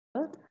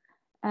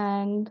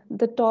And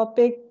the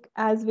topic,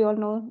 as we all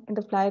know in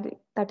the flyer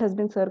that has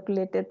been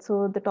circulated,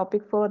 so the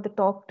topic for the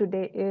talk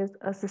today is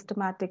a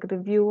systematic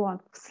review on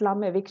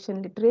slum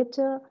eviction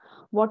literature.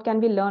 What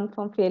can we learn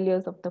from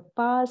failures of the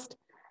past?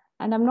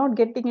 And I'm not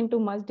getting into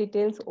much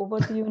details. Over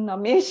to you,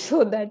 Namesh,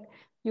 so that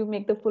you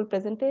make the full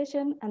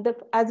presentation. And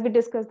as we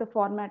discussed, the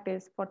format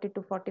is 40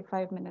 to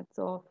 45 minutes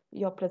of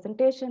your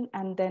presentation,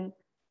 and then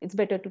it's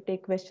better to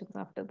take questions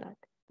after that.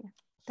 Yeah.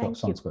 Thank you.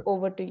 Sounds good.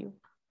 Over to you.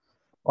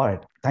 All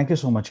right. Thank you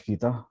so much,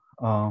 Geeta.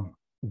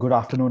 Good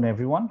afternoon,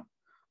 everyone.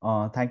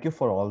 Thank you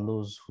for all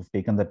those who've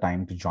taken the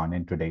time to join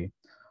in today.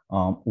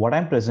 What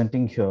I'm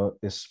presenting here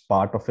is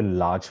part of a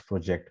large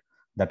project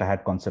that I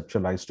had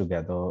conceptualized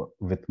together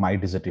with my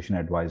dissertation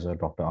advisor,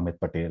 Dr. Amit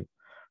Patel,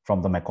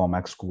 from the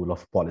McCormack School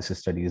of Policy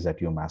Studies at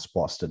UMass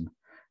Boston.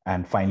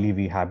 And finally,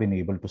 we have been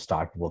able to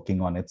start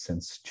working on it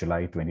since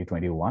July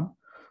 2021.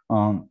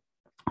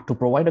 To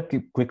provide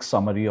a quick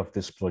summary of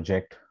this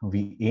project,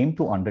 we aim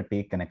to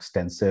undertake an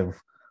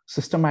extensive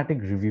systematic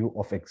review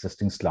of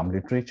existing slum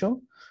literature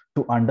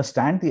to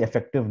understand the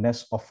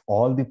effectiveness of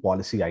all the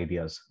policy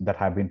ideas that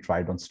have been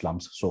tried on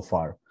slums so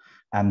far,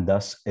 and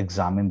thus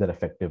examine their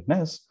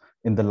effectiveness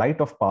in the light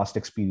of past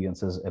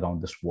experiences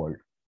around this world.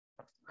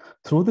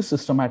 Through this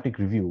systematic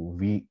review,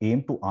 we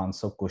aim to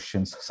answer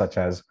questions such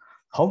as,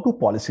 how do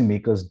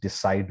policymakers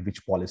decide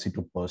which policy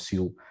to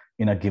pursue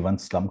in a given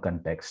slum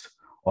context?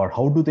 Or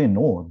how do they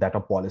know that a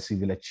policy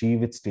will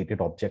achieve its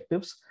stated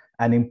objectives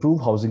and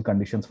improve housing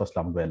conditions for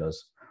slum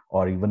dwellers?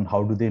 Or even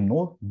how do they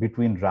know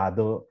between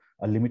rather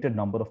a limited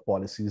number of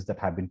policies that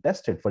have been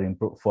tested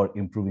for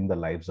improving the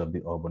lives of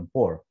the urban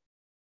poor?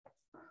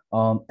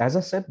 As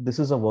I said, this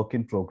is a work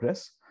in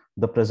progress.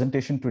 The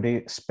presentation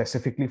today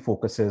specifically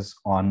focuses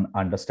on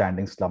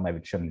understanding slum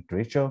eviction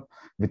literature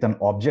with an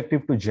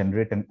objective to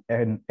generate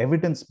an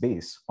evidence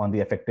base on the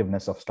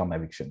effectiveness of slum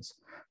evictions,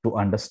 to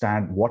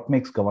understand what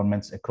makes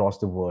governments across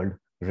the world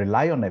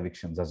rely on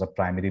evictions as a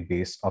primary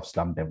base of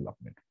slum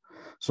development.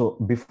 So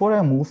before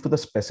I move to the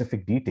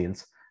specific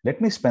details,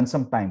 let me spend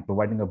some time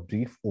providing a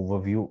brief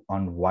overview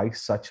on why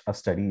such a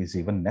study is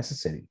even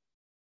necessary.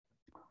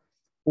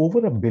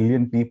 Over 1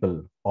 billion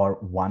people, or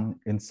 1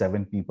 in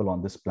 7 people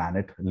on this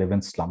planet, live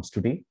in slums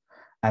today,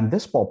 and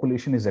this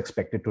population is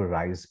expected to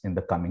rise in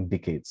the coming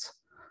decades.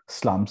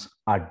 Slums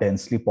are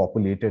densely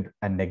populated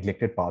and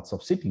neglected parts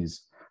of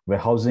cities where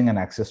housing and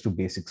access to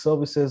basic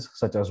services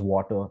such as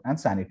water and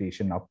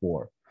sanitation are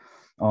poor.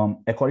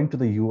 According to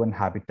the UN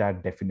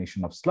Habitat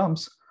definition of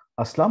slums,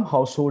 a slum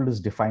household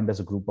is defined as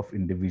a group of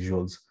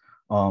individuals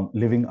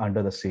living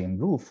under the same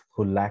roof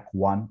who lack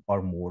one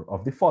or more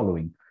of the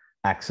following: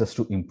 access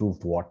to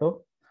improved water,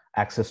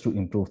 access to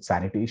improved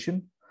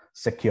sanitation,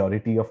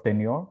 security of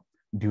tenure,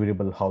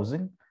 durable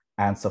housing,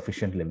 and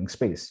sufficient living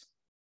space.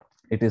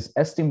 It is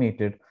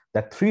estimated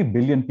that 3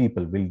 billion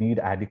people will need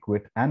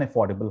adequate and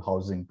affordable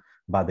housing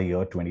by the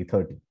year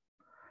 2030.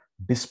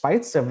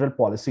 Despite several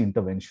policy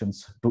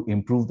interventions to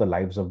improve the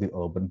lives of the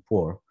urban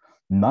poor,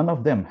 none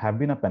of them have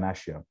been a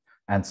panacea,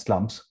 and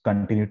slums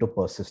continue to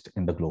persist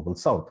in the global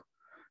south.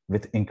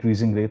 With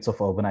increasing rates of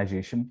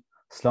urbanization,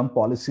 slum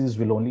policies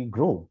will only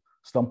grow.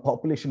 Slum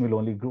population will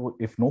only grow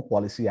if no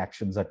policy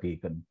actions are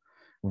taken.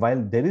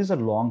 While there is a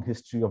long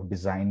history of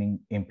designing,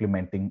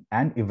 implementing,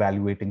 and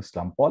evaluating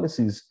slum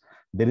policies,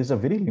 there is a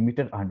very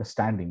limited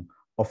understanding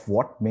of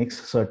what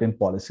makes certain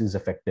policies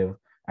effective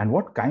and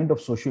what kind of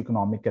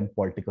socioeconomic and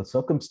political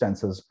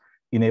circumstances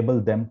enable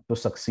them to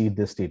succeed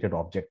their stated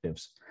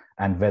objectives,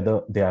 and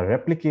whether they are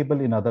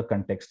replicable in other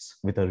contexts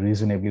with a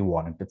reasonably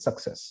warranted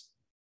success.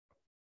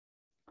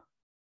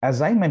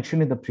 As I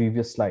mentioned in the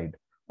previous slide,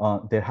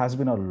 there has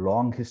been a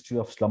long history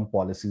of slum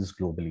policies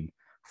globally,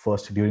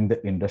 first during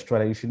the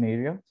industrialization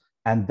era,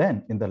 and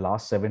then in the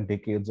last 7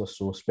 decades or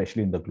so,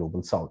 especially in the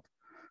global south.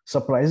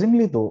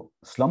 Surprisingly though,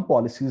 slum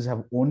policies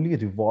have only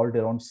revolved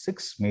around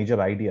 6 major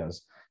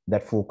ideas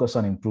that focus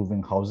on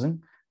improving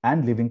housing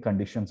and living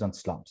conditions in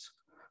slums.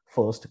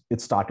 First,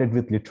 it started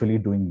with literally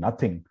doing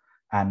nothing,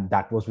 and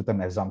that was with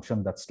an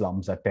assumption that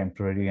slums are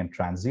temporary and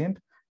transient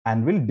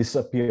and will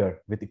disappear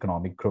with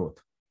economic growth.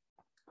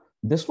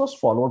 This was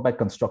followed by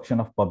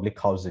construction of public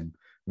housing,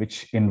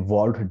 which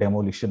involved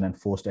demolition and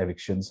forced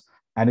evictions,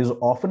 and is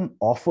often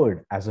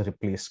offered as a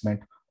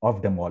replacement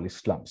of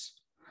demolished slums.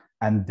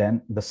 And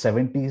then the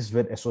 70s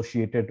were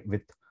associated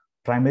with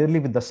primarily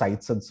with the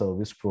Sites and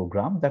Service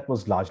program that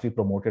was largely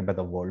promoted by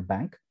the World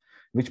Bank,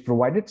 which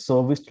provided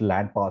serviced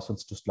land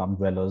parcels to slum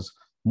dwellers,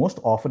 most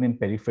often in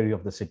periphery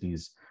of the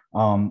cities,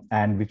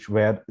 and which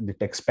were it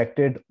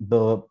expected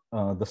the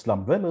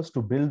slum dwellers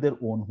to build their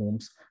own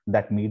homes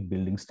that meet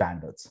building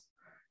standards.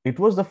 It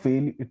was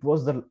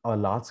the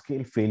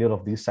large-scale failure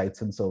of these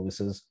sites and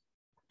services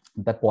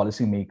that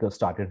policymakers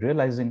started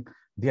realizing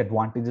the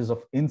advantages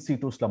of in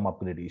situ slum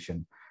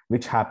upgradation,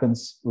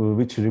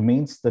 which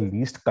remains the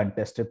least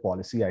contested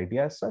policy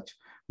idea as such,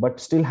 but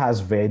still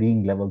has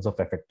varying levels of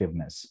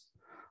effectiveness.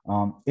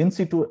 In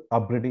situ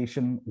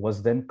upgradation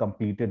was then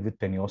completed with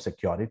tenure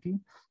security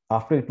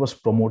after it was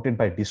promoted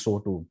by De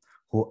Soto,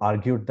 who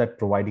argued that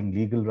providing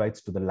legal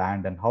rights to the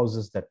land and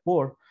houses that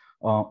poor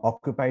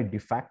occupied de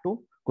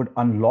facto could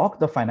unlock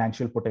the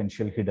financial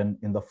potential hidden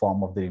in the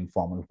form of their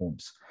informal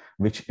homes,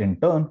 which in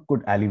turn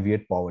could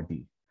alleviate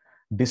poverty.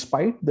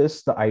 Despite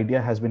this, the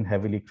idea has been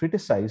heavily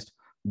criticized.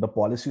 The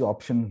policy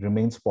option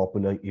remains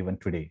popular even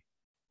today.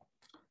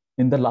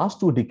 In the last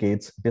 2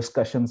 decades,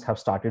 discussions have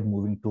started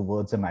moving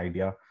towards an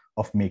idea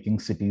of making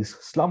cities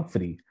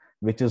slum-free,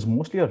 which is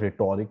mostly a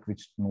rhetoric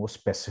with no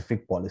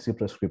specific policy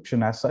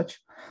prescription as such,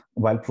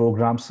 while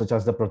programs such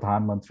as the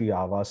Pradhan Mantri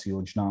Awas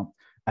Yojana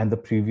and the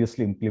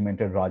previously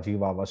implemented Rajiv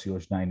Awas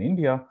Yojana in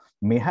India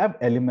may have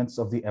elements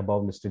of the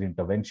above listed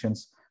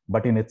interventions,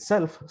 but in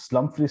itself,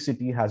 slum-free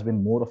city has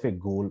been more of a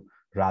goal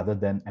rather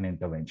than an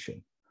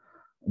intervention.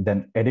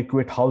 Then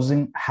adequate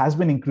housing has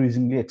been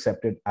increasingly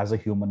accepted as a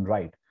human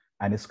right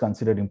and is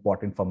considered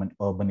important from an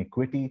urban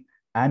equity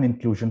and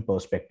inclusion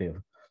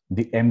perspective.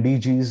 The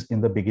MDGs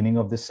in the beginning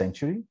of this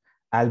century,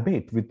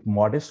 albeit with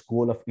modest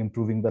goal of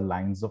improving the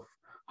lives of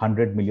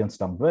 100 million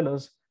slum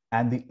dwellers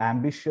and the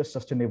ambitious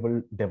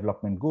sustainable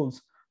development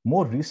goals,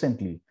 more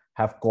recently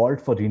have called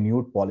for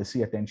renewed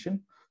policy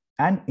attention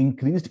and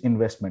increased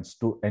investments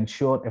to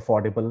ensure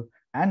affordable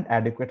and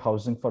adequate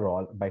housing for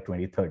all by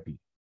 2030.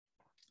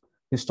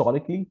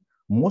 Historically,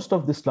 most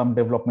of the slum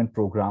development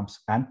programs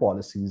and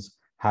policies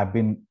have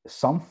been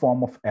some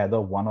form of either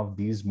one of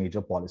these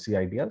major policy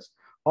ideas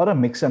or a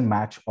mix and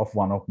match of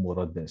one or more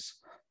of this.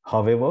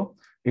 However,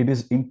 it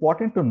is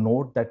important to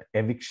note that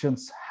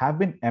evictions have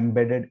been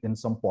embedded in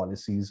some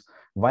policies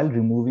while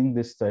removing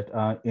this threat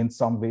in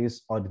some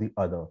ways or the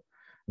other.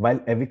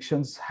 While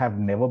evictions have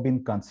never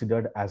been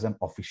considered as an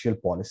official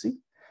policy,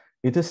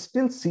 it is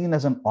still seen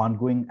as an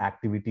ongoing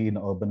activity in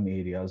urban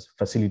areas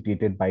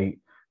facilitated by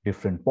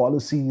different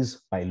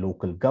policies, by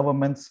local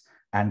governments,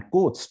 and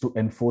courts to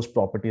enforce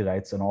property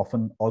rights, and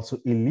often also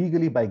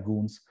illegally by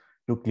goons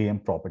to claim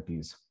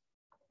properties.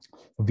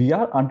 We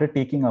are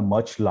undertaking a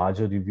much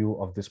larger review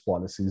of these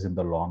policies in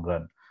the long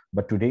run,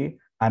 but today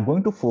I'm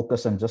going to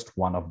focus on just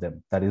one of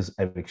them, that is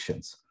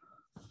evictions.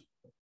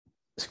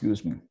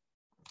 Excuse me.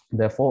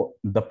 Therefore,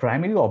 the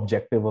primary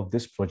objective of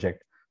this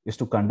project is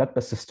to conduct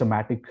a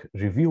systematic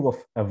review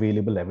of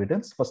available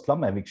evidence for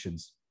slum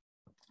evictions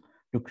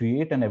to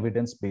create an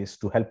evidence base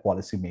to help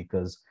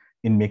policymakers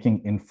in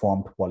making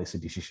informed policy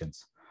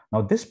decisions.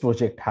 Now, this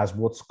project has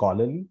both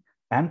scholarly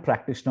and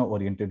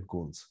practitioner-oriented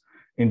goals.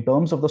 In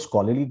terms of the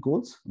scholarly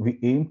goals, we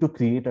aim to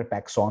create a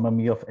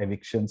taxonomy of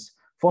evictions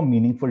for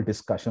meaningful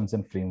discussions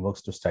and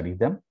frameworks to study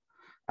them.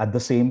 At the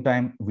same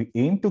time, we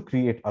aim to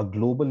create a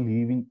global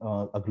living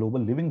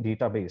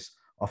database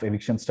of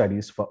eviction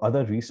studies for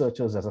other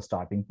researchers as a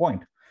starting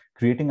point,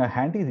 creating a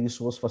handy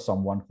resource for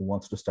someone who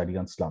wants to study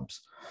on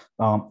slums.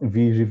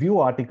 We review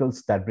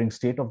articles that bring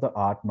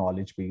state-of-the-art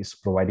knowledge base,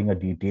 providing a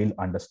detailed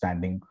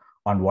understanding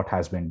on what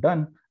has been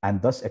done,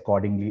 and thus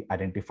accordingly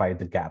identify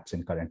the gaps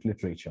in current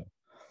literature.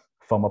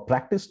 From a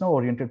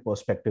practitioner-oriented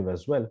perspective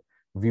as well,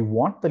 we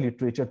want the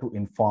literature to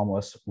inform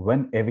us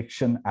when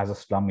eviction as a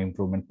slum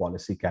improvement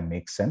policy can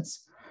make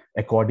sense.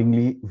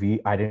 Accordingly,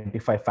 we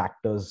identify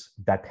factors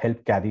that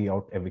help carry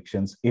out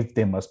evictions if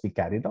they must be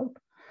carried out.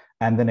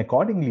 And then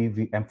accordingly,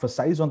 we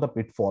emphasize on the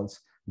pitfalls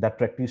that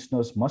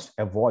practitioners must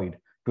avoid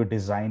to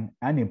design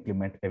and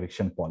implement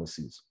eviction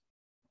policies.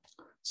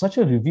 Such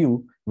a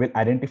review will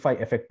identify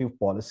effective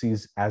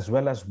policies as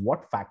well as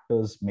what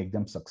factors make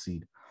them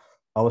succeed.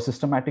 Our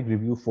systematic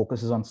review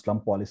focuses on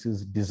slum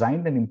policies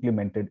designed and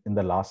implemented in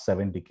the last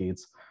 7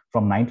 decades,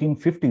 from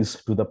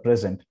 1950s to the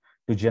present,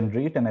 to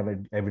generate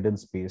an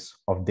evidence base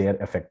of their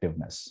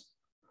effectiveness.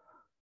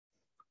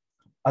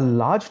 A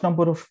large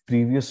number of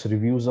previous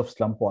reviews of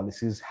slum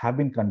policies have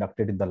been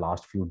conducted in the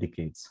last few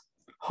decades.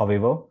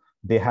 However,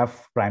 they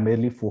have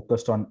primarily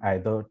focused on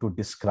either to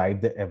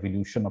describe the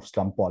evolution of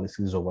slum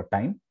policies over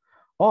time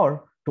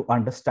or to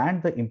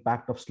understand the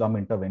impact of slum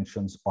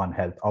interventions on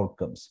health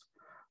outcomes.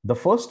 The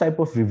first type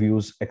of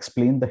reviews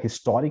explain the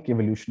historic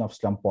evolution of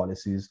slum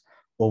policies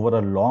over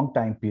a long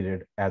time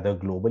period, either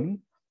globally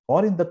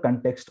or in the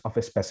context of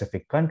a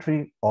specific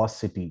country or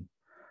city.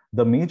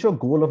 The major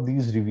goal of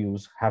these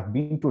reviews have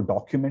been to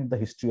document the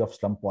history of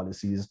slum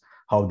policies,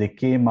 how they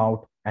came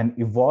out and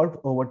evolved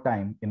over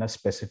time in a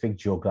specific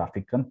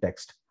geographic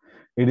context.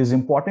 It is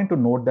important to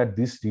note that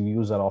these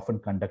reviews are often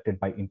conducted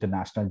by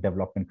international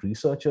development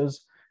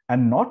researchers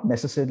and not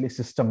necessarily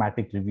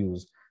systematic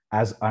reviews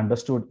as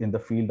understood in the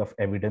field of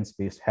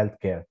evidence-based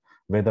healthcare,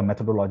 where the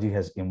methodology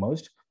has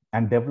emerged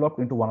and developed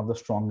into one of the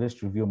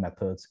strongest review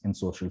methods in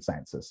social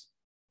sciences.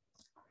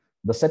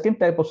 The second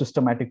type of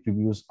systematic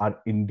reviews are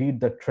indeed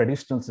the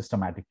traditional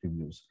systematic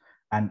reviews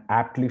and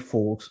aptly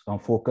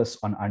focus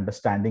on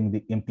understanding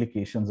the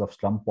implications of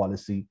slum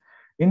policy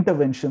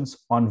interventions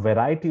on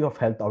variety of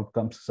health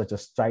outcomes such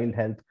as child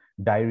health,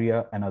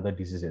 diarrhea, and other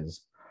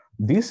diseases.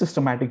 These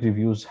systematic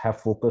reviews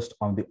have focused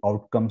on the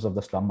outcomes of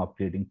the slum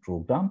upgrading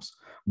programs,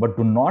 but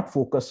do not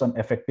focus on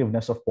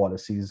effectiveness of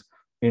policies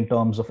in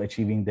terms of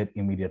achieving their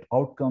immediate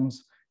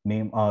outcomes,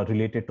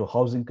 related to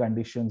housing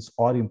conditions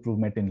or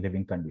improvement in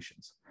living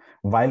conditions.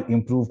 While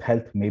improved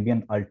health may be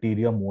an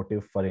ulterior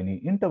motive for any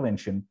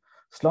intervention,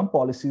 slum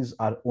policies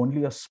are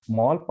only a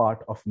small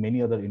part of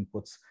many other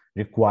inputs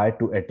required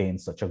to attain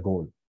such a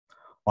goal.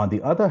 On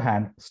the other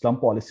hand, slum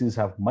policies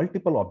have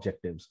multiple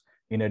objectives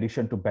in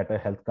addition to better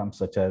health outcomes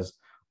such as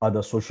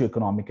other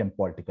socioeconomic and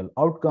political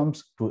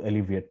outcomes to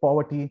alleviate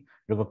poverty,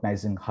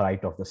 recognizing the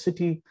right of the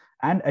city,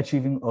 and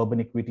achieving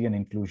urban equity and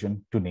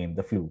inclusion, to name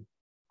the few.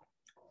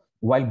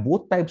 While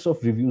both types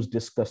of reviews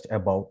discussed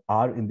above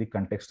are in the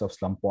context of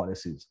slum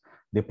policies,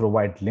 they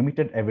provide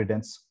limited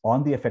evidence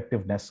on the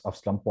effectiveness of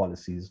slum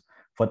policies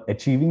for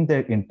achieving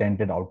their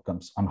intended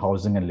outcomes on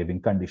housing and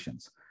living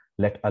conditions,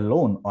 let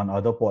alone on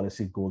other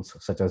policy goals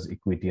such as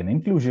equity and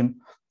inclusion,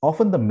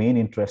 often the main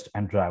interest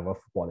and driver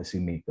for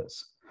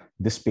policymakers.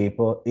 This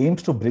paper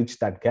aims to bridge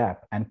that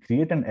gap and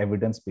create an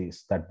evidence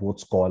base that both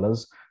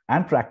scholars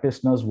and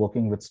practitioners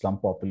working with slum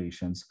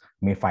populations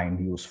may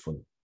find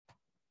useful.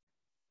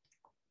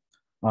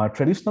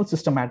 Traditional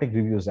systematic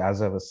reviews,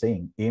 as I was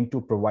saying, aim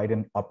to provide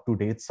an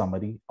up-to-date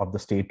summary of the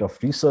state of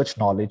research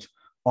knowledge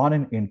on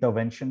an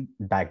intervention,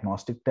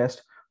 diagnostic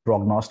test,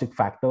 prognostic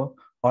factor,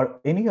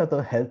 or any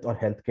other health or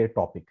healthcare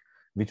topic,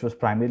 which was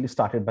primarily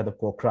started by the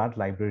Cochrane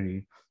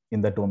Library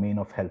in the domain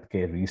of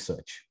healthcare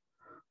research.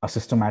 A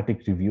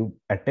systematic review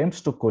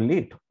attempts to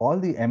collate all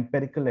the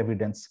empirical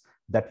evidence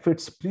that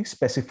fits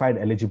pre-specified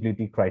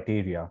eligibility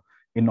criteria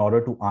in order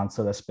to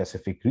answer a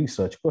specific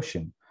research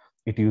question.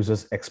 It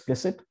uses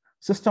explicit,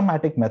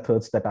 systematic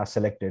methods that are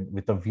selected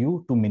with a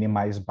view to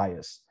minimize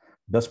bias,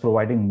 thus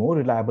providing more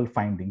reliable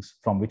findings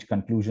from which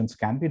conclusions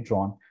can be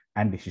drawn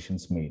and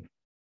decisions made.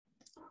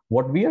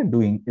 What we are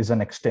doing is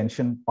an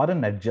extension or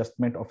an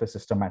adjustment of a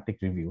systematic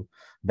review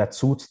that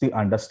suits the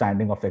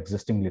understanding of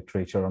existing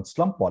literature on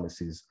slum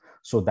policies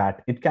so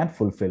that it can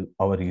fulfill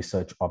our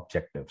research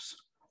objectives.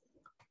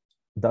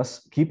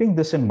 Thus, keeping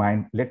this in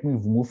mind, let me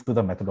move to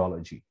the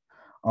methodology.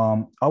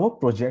 Our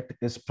project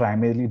is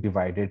primarily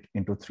divided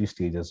into 3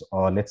 stages,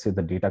 or let's say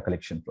the data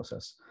collection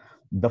process.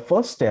 The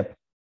first step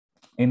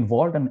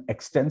involved an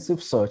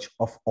extensive search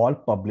of all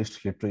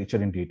published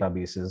literature in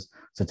databases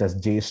such as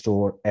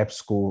JSTOR,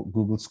 EBSCO,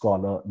 Google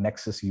Scholar,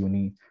 Nexus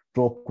Uni,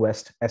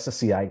 ProQuest,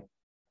 SSCI,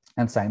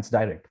 and Science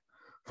Direct.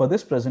 For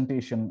this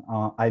presentation,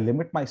 I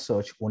limit my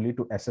search only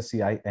to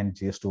SSCI and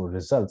JSTOR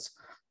results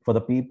for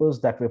the papers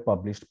that were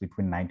published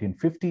between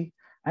 1950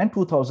 and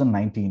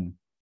 2019,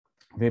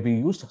 where we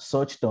used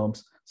search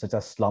terms such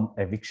as slum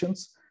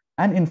evictions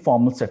and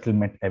informal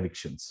settlement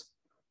evictions.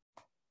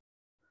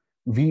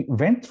 We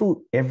went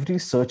through every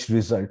search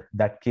result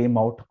that came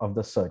out of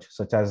the search,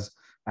 such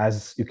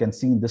as you can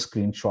see in this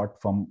screenshot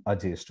from a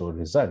JSTOR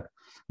result,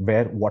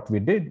 where what we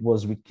did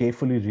was we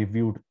carefully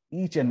reviewed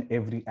each and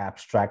every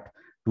abstract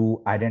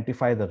to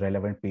identify the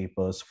relevant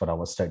papers for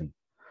our study.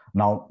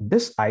 Now,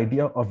 this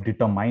idea of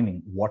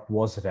determining what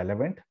was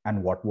relevant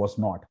and what was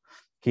not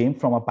came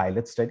from a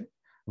pilot study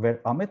where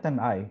Amit and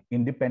I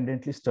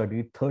independently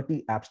studied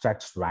 30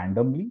 abstracts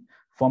randomly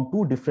from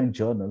 2 different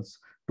journals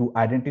to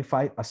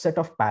identify a set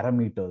of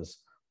parameters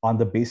on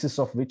the basis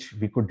of which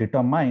we could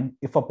determine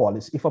if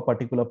a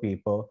particular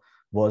paper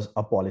was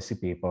a policy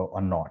paper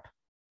or not.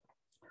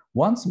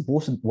 Once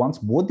both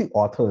the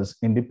authors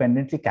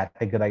independently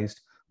categorized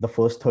the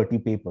first 30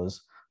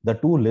 papers, the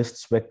 2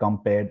 lists were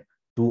compared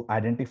to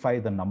identify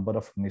the number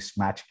of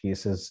mismatch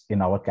cases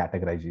in our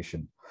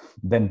categorization.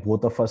 Then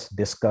both of us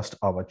discussed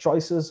our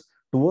choices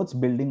towards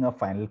building a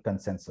final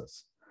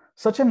consensus.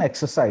 Such an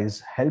exercise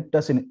helped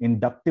us in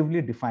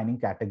inductively defining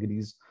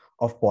categories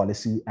of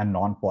policy and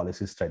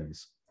non-policy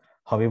studies.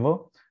 However,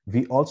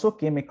 we also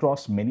came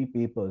across many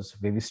papers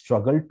where we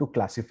struggled to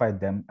classify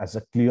them as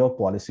a clear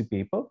policy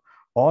paper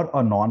or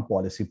a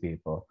non-policy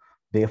paper.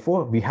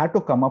 Therefore, we had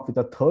to come up with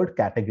a third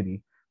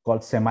category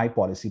called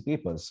semi-policy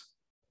papers.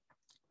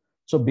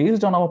 So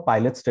based on our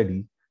pilot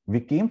study, we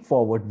came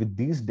forward with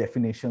these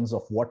definitions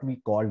of what we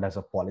called as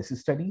a policy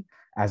study,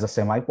 as a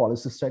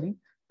semi-policy study,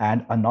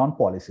 and a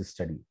non-policy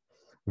study.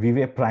 We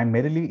were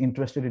primarily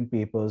interested in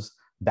papers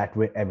that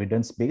were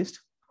evidence-based,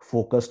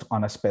 focused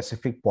on a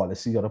specific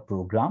policy or a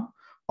program,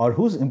 or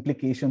whose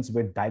implications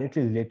were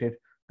directly related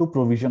to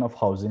provision of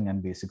housing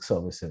and basic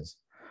services.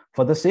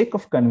 For the sake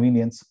of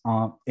convenience,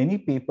 any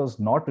papers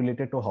not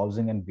related to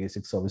housing and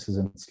basic services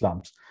in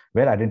slums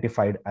were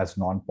identified as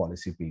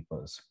non-policy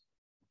papers.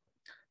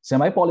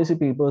 Semi-policy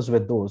papers were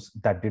those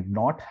that did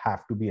not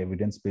have to be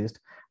evidence-based,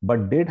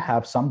 but did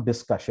have some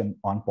discussion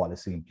on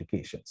policy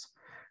implications.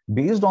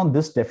 Based on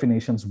these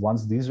definitions,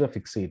 once these were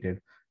fixated,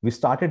 we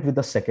started with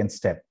the second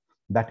step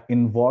that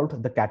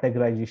involved the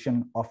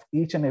categorization of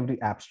each and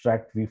every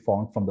abstract we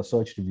found from the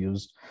search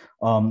reviews,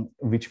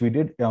 which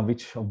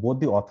both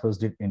the authors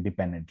did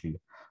independently.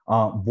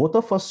 Both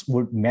of us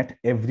met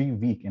every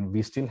week, and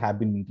we still have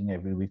been meeting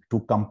every week to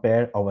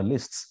compare our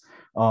lists,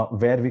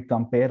 where we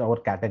compare our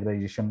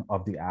categorization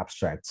of the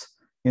abstracts.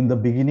 In the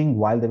beginning,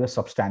 while there were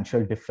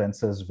substantial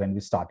differences when we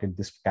started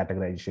this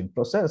categorization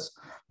process,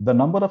 the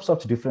number of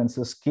such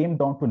differences came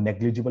down to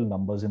negligible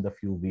numbers in the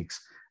few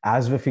weeks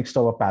as we fixed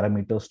our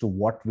parameters to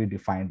what we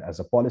defined as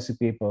a policy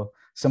paper,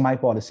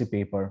 semi-policy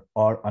paper,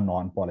 or a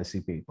non-policy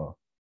paper.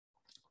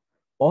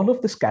 All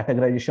of this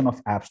categorization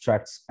of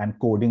abstracts and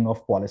coding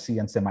of policy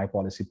and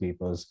semi-policy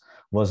papers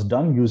was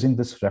done using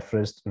this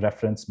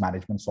reference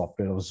management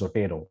software of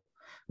Zotero,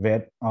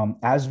 where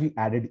as we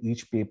added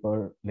each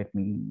paper, let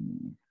me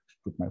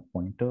put my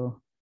pointer.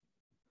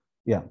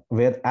 Yeah,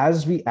 where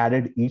as we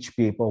added each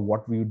paper,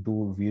 what we would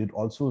do, we would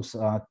also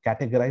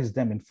categorize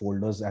them in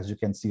folders, as you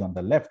can see on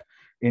the left,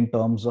 in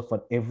terms of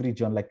for every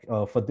journal, like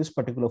for this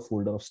particular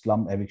folder of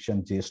Slum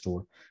Eviction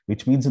JSTOR,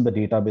 which means in the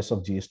database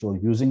of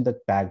JSTOR, using the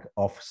tag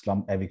of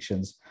Slum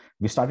Evictions,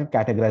 we started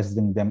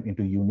categorizing them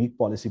into unique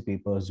policy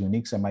papers,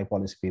 unique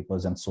semi-policy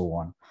papers, and so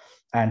on.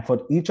 And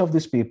for each of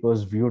these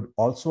papers, we would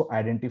also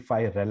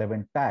identify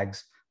relevant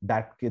tags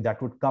that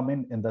would come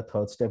in the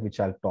third step,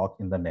 which I'll talk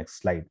in the next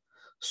slide.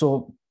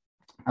 So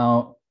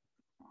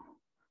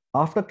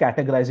after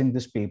categorizing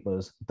these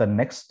papers, the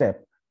next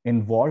step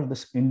involved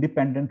this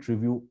independent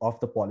review of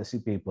the policy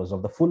papers,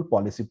 of the full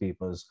policy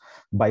papers,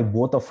 by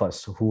both of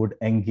us who would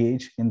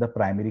engage in the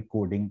primary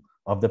coding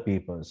of the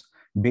papers,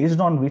 based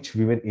on which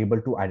we were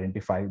able to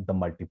identify the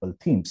multiple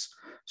themes.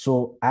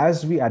 So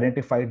as we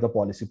identified the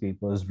policy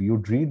papers, we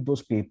would read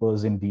those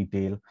papers in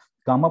detail,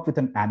 come up with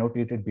an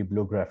annotated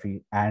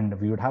bibliography, and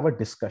we would have a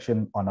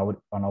discussion on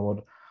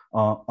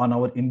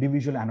our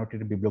individual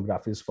annotated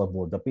bibliographies for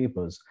both the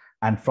papers.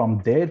 And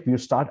from there, we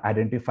start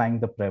identifying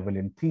the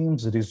prevalent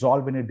themes,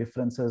 resolve any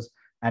differences,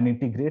 and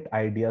integrate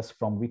ideas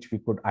from which we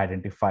could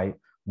identify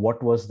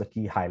what was the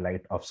key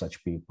highlight of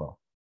such paper.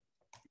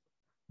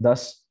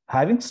 Thus,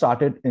 having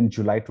started in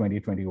July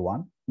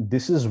 2021,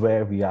 this is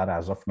where we are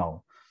as of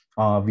now.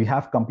 We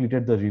have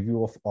completed the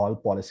review of all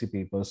policy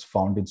papers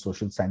found in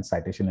Social Science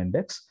Citation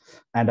Index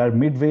and are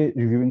midway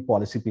reviewing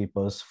policy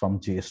papers from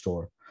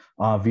JSTOR.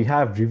 We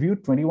have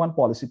reviewed 21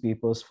 policy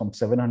papers from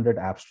 700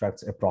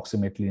 abstracts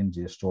approximately in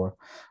JSTOR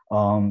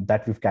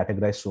that we've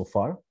categorized so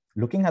far.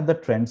 Looking at the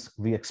trends,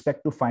 we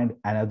expect to find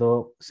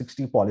another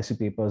 60 policy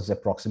papers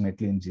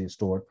approximately in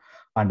JSTOR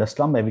under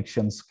slum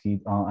evictions,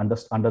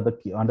 under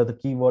the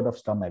keyword of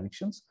slum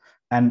evictions,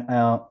 and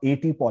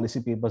 80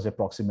 policy papers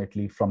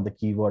approximately from the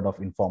keyword of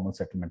informal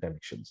settlement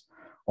evictions.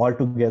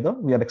 Altogether,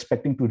 we are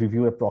expecting to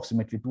review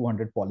approximately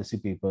 200 policy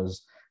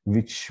papers,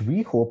 which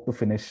we hope to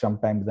finish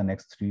sometime in the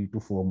next 3 to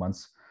 4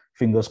 months.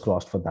 Fingers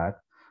crossed for that.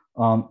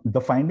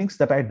 The findings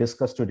that I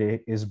discussed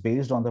today is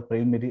based on the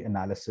preliminary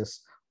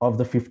analysis of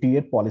the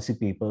 58 policy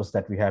papers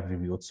that we have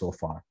reviewed so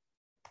far.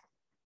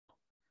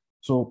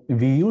 So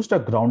we used a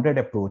grounded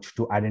approach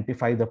to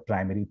identify the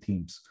primary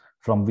themes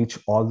from which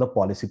all the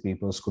policy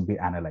papers could be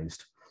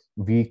analyzed.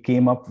 We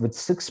came up with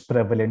 6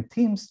 prevalent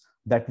themes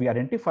that we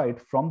identified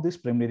from this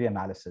preliminary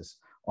analysis,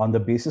 on the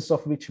basis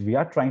of which we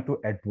are trying to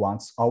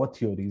advance our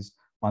theories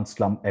on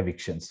slum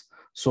evictions.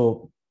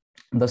 So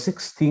the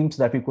 6 themes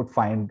that we could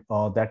find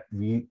that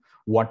we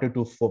wanted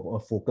to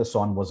focus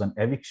on was on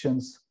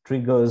evictions,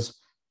 triggers,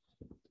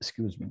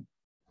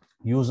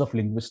 use of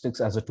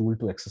linguistics as a tool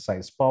to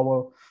exercise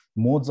power,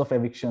 modes of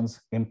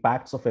evictions,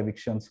 impacts of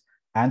evictions,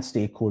 and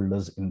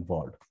stakeholders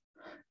involved.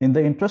 In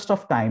the interest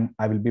of time,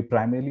 I will be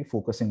primarily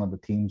focusing on the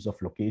themes of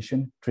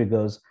location,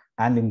 triggers,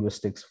 and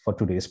linguistics for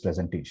today's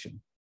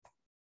presentation.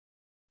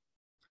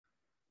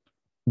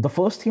 The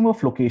first theme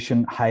of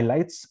location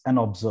highlights and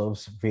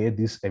observes where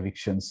these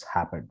evictions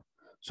happened.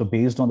 So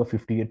based on the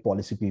 58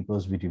 policy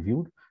papers we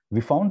reviewed,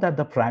 we found that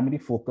the primary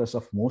focus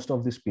of most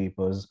of these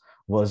papers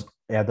was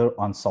either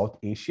on South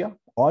Asia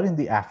or in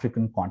the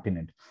African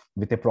continent,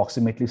 with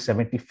approximately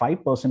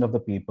 75% of the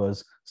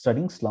papers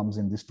studying slums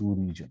in these 2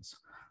 regions.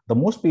 The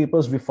most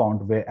papers we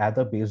found were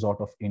either based out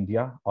of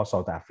India or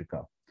South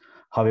Africa.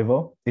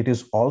 However, it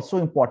is also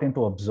important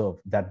to observe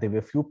that there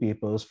were few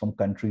papers from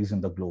countries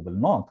in the global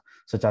north,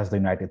 such as the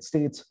United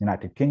States,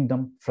 United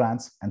Kingdom,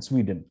 France, and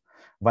Sweden.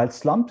 While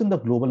slums in the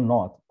global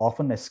north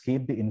often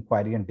escape the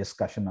inquiry and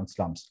discussion on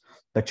slums,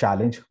 the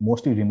challenge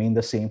mostly remains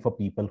the same for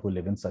people who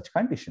live in such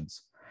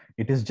conditions.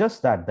 It is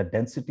just that the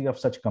density of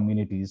such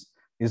communities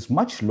is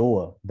much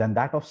lower than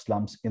that of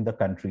slums in the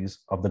countries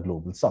of the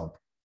global south.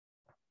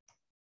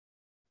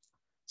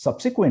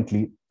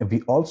 Subsequently,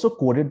 we also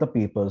coded the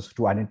papers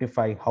to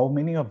identify how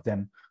many of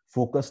them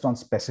focused on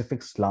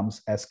specific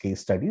slums as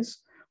case studies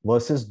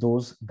versus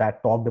those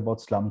that talked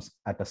about slums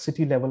at a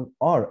city level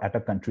or at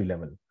a country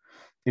level.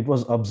 It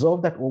was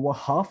observed that over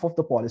half of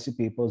the policy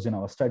papers in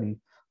our study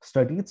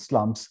studied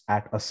slums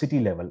at a city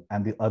level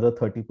and the other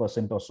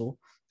 30% or so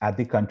at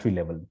the country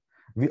level.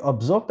 We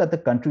observed that the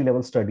country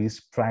level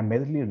studies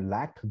primarily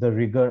lacked the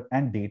rigor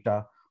and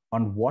data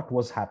on what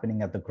was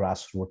happening at the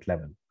grassroots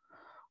level.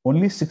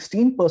 Only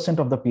 16%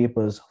 of the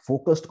papers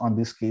focused on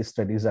these case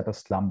studies at a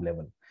slum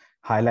level,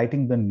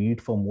 highlighting the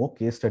need for more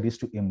case studies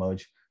to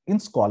emerge in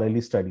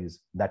scholarly studies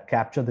that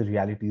capture the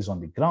realities on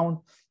the ground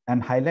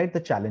and highlight the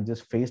challenges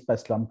faced by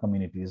slum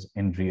communities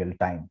in real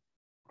time.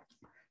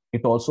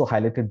 It also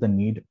highlighted the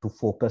need to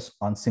focus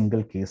on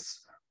single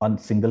case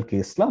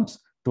slums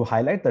to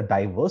highlight the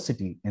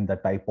diversity in the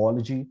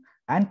typology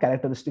and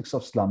characteristics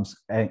of slums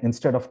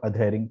instead of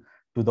adhering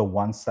to the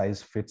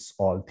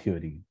one-size-fits-all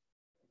theory.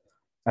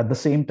 At the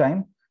same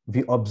time,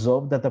 we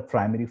observed that the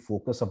primary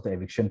focus of the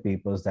eviction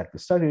papers that we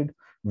studied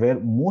were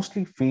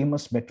mostly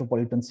famous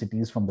metropolitan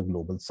cities from the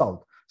global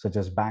south, such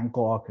as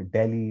Bangkok,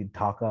 Delhi,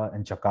 Dhaka,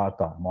 and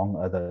Jakarta, among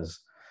others.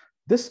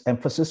 This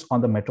emphasis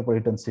on the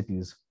metropolitan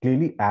cities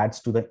clearly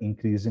adds to the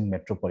increasing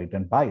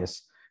metropolitan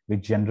bias,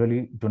 which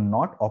generally do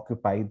not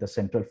occupy the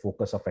central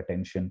focus of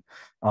attention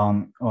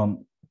um,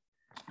 um,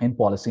 in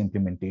policy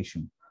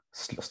implementation.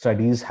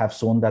 Studies have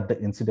shown that the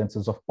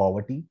incidences of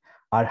poverty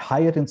are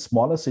higher in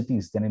smaller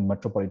cities than in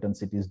metropolitan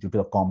cities due to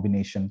a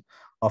combination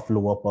of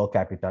lower per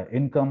capita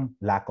income,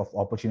 lack of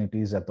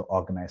opportunities at the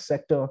organized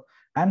sector,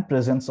 and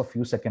presence of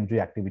few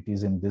secondary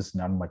activities in these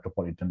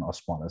non-metropolitan or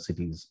smaller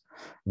cities,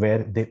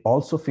 where they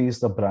also face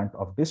the brunt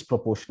of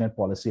disproportionate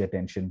policy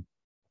attention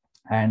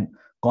and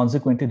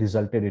consequently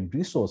resulted in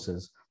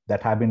resources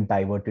that have been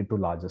diverted to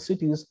larger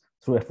cities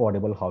through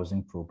affordable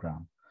housing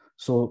program.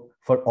 So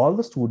for all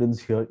the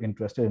students here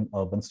interested in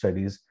urban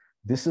studies,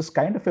 this is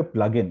kind of a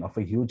plug-in of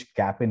a huge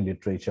gap in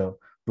literature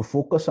to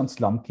focus on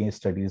slum case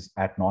studies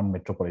at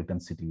non-metropolitan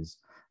cities.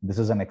 This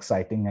is an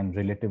exciting and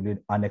relatively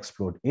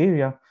unexplored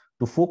area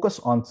to focus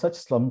on such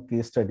slum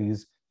case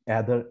studies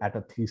either at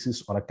a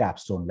thesis or a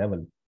capstone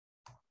level.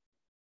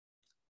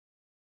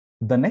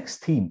 The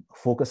next theme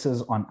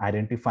focuses on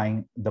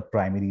identifying the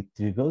primary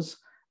triggers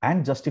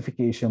and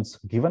justifications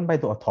given by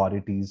the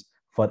authorities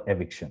for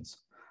evictions.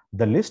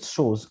 The list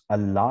shows a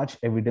large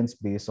evidence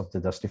base of the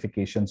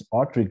justifications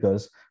or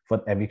triggers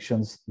for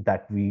evictions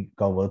that we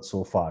covered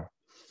so far.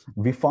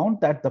 We found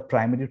that the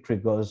primary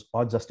triggers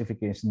or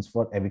justifications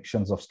for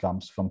evictions of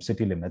slums from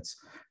city limits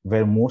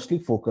were mostly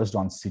focused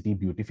on city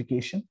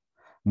beautification,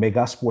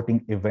 mega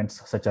sporting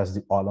events such as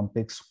the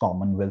Olympics,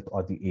 Commonwealth,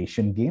 or the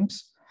Asian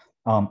Games,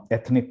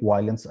 ethnic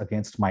violence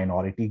against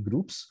minority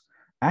groups,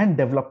 and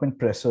development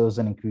pressures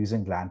and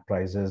increasing land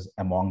prices,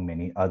 among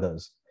many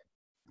others.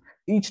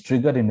 Each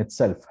trigger in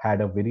itself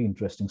had a very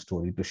interesting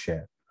story to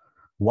share.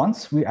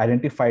 Once we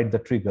identified the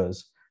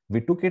triggers,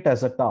 we took it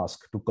as a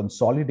task to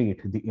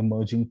consolidate the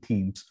emerging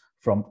themes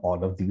from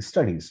all of these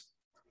studies.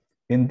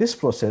 In this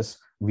process,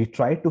 we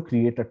tried to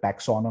create a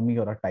taxonomy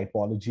or a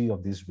typology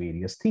of these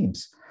various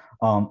themes.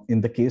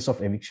 In the case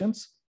of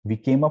evictions, we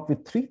came up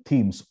with 3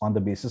 themes on the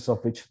basis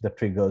of which the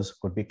triggers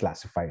could be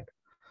classified.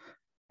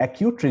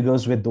 Acute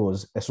triggers were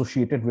those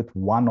associated with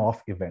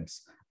one-off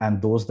events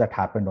and those that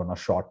happened on a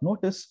short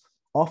notice,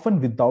 often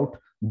without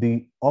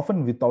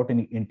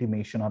any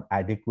intimation or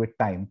adequate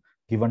time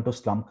given to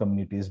slum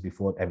communities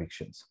before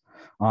evictions.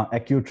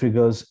 Acute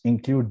triggers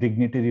include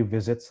dignitary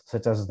visits,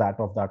 such as that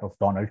of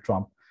Donald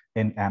Trump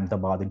in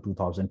Ahmedabad in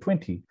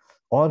 2020,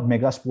 or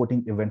mega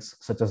sporting events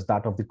such as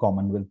that of the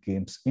Commonwealth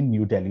Games in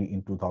New Delhi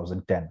in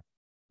 2010.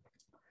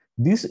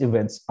 These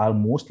events are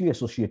mostly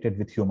associated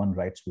with human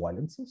rights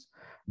violences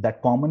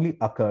that commonly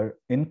occur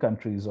in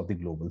countries of the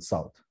global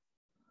south.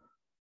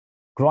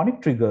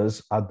 Chronic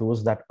triggers are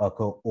those that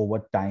occur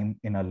over time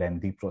in a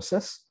lengthy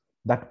process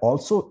that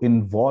also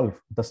involve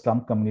the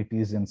slum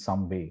communities in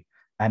some way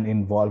and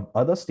involve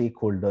other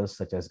stakeholders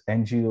such as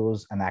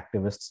NGOs and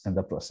activists in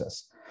the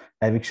process.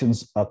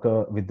 Evictions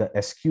occur with the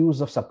excuse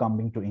of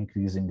succumbing to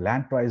increasing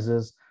land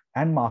prices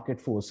and market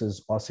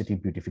forces or city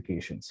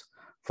beautifications.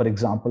 For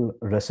example,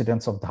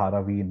 residents of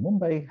Dharavi in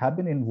Mumbai have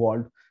been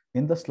involved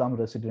in the slum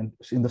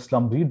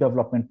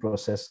redevelopment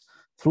process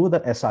through the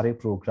SRA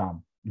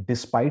program,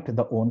 despite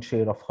the own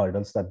share of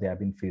hurdles that they have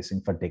been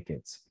facing for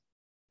decades.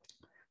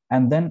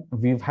 And then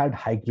we've had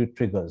high-grade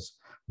triggers,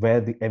 where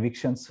the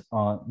evictions,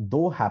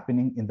 though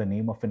happening in the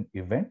name of an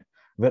event,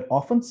 were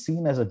often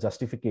seen as a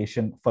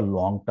justification for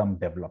long-term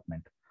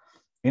development.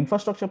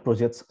 Infrastructure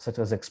projects such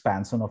as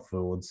expansion of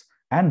roads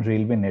and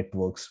railway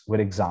networks were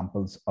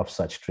examples of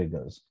such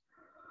triggers.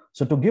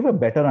 So to give a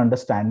better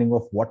understanding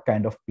of what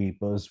kind of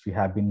papers we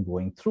have been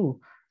going through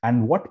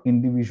and what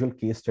individual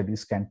case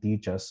studies can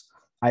teach us,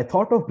 I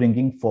thought of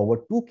bringing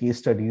forward 2 case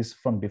studies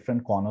from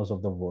different corners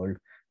of the world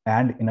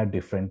and in a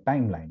different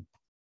timeline.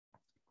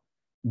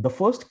 The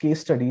first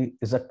case study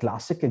is a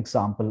classic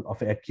example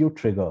of an acute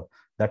trigger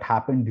that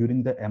happened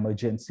during the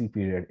emergency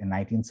period in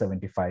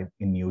 1975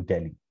 in New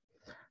Delhi.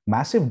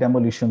 Massive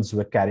demolitions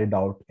were carried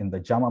out in the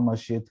Jama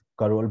Masjid,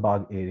 Karol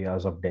Bagh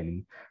areas of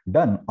Delhi,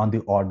 done on the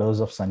orders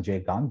of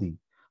Sanjay Gandhi,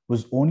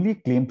 whose only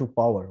claim to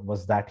power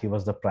was that he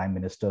was the Prime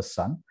Minister's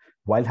son,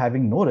 while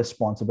having no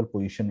responsible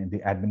position in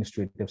the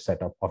administrative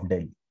setup of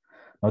Delhi.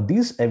 Now,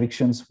 these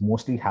evictions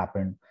mostly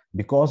happened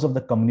because of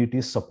the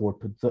community's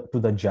support to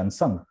the Jan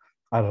Sangh,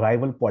 a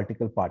rival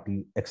political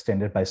party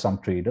extended by some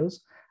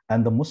traders,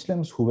 and the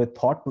Muslims who were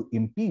thought to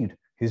impede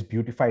his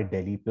beautified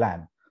Delhi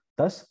plan.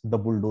 Thus, the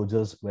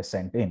bulldozers were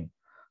sent in.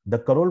 The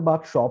Karol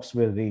Bagh shops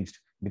were razed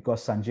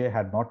because Sanjay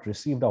had not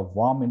received a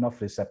warm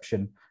enough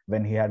reception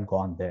when he had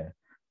gone there,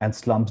 and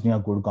slums near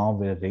Gurgaon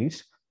were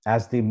razed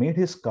as they made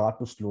his car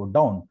to slow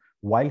down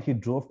while he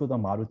drove to the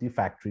Maruti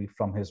factory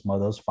from his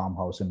mother's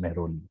farmhouse in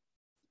Mehroli.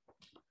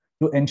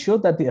 To ensure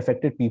that the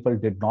affected people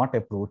did not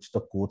approach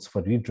the courts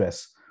for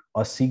redress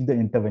or seek the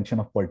intervention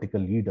of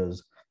political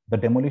leaders, the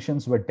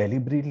demolitions were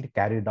deliberately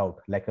carried out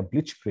like a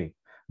blitzkrieg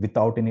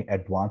without any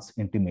advance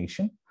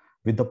intimation,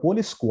 with the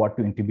police squad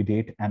to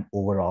intimidate and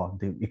overawe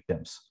the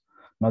victims.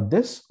 Now,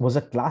 this was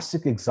a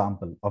classic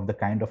example of the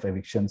kind of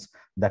evictions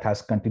that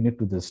has continued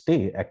to this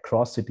day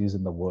across cities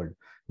in the world,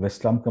 where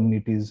slum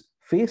communities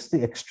face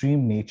the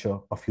extreme nature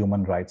of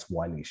human rights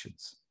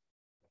violations.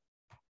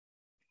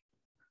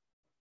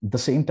 At the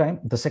same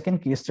time, the second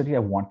case study I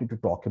wanted to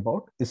talk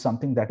about is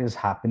something that is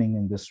happening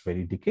in this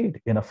very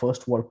decade in a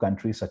first world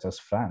country such as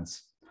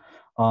France.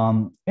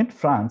 In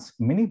France,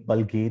 many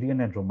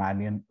Bulgarian and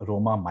Romanian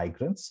Roma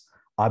migrants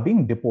are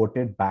being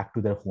deported back to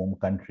their home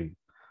country,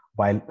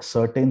 while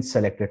certain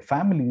selected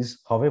families,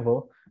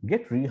 however,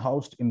 get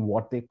rehoused in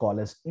what they call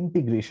as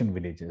integration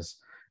villages,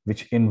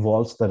 which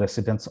involves the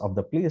residents of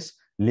the place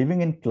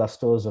living in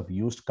clusters of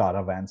used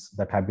caravans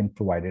that have been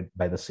provided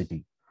by the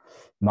city.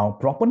 Now,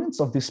 proponents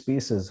of these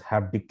spaces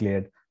have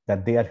declared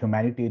that they are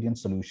humanitarian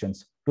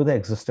solutions to the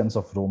existence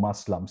of Roma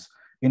slums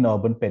in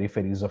urban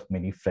peripheries of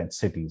many French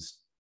cities.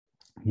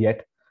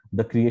 Yet,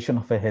 the creation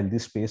of a healthy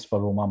space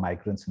for Roma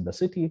migrants in the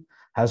city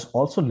has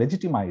also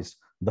legitimized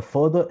the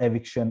further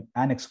eviction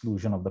and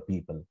exclusion of the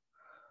people.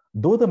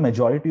 Though the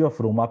majority of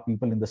Roma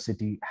people in the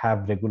city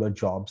have regular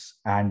jobs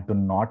and do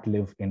not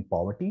live in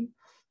poverty,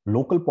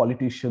 local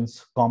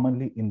politicians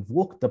commonly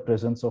invoke the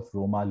presence of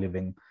Roma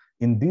living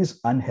in these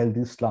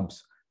unhealthy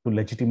slums to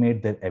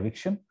legitimate their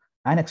eviction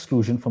and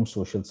exclusion from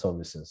social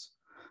services.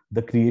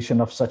 The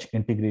creation of such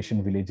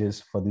integration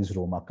villages for these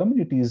Roma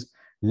communities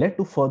led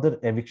to further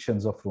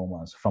evictions of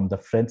Romas from the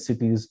French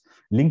cities,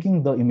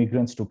 linking the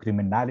immigrants to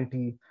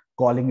criminality,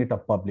 calling it a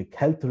public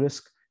health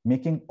risk,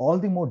 making all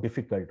the more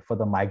difficult for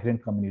the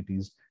migrant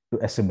communities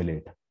to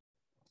assimilate.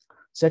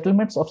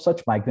 Settlements of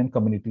such migrant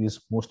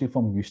communities, mostly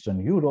from Eastern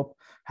Europe,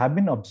 have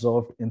been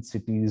observed in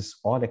cities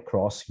all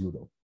across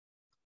Europe.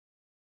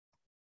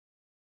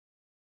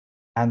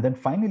 And then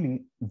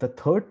finally, the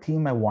third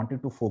theme I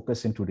wanted to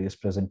focus in today's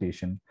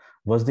presentation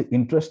was the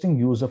interesting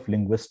use of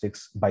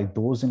linguistics by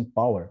those in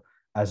power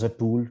as a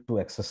tool to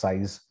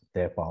exercise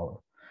their power.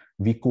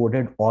 We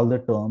coded all the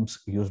terms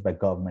used by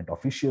government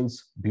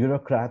officials,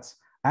 bureaucrats,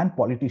 and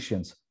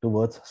politicians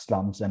towards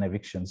slums and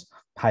evictions,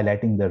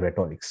 highlighting their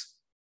rhetorics.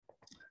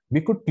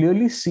 We could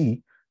clearly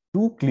see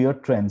two clear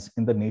trends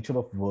in the nature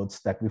of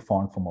words that we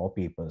found from our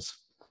papers.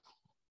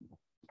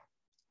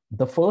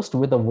 The first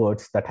were the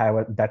words that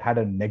had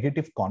a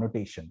negative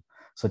connotation,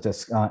 such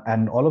as,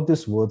 and all of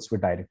these words were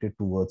directed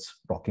towards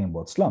talking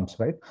about slums,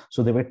 right?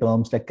 So there were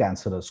terms like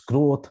cancerous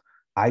growth,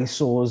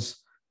 ISOs,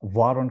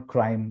 war on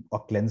crime,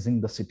 or cleansing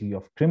the city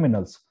of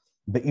criminals,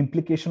 the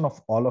implication of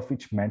all of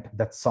which meant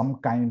that some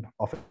kind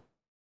of,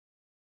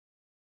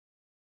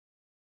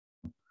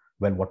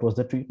 well, what was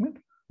the treatment?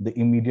 The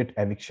immediate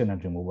eviction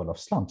and removal of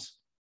slums.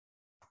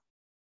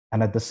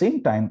 And at the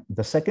same time,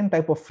 the second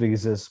type of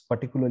phrases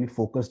particularly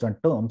focused on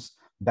terms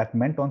that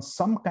meant on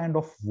some kind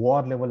of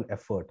war level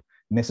effort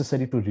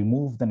necessary to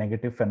remove the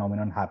negative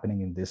phenomenon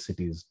happening in these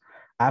cities,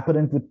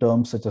 apparent with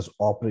terms such as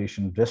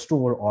Operation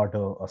Restore Order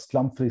or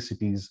slum-free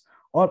cities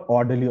or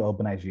orderly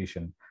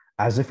urbanization,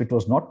 as if it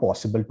was not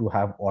possible to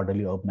have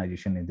orderly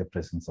urbanization in the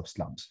presence of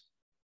slums.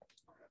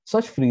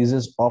 Such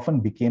phrases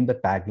often became the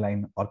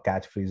tagline or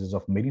catchphrases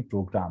of many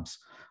programs,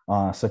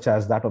 such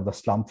as that of the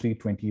slum-free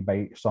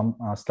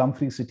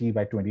city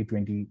by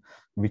 2020,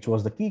 which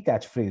was the key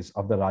catchphrase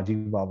of the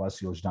Rajiv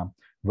Awas Yojana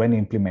when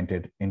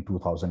implemented in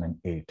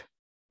 2008.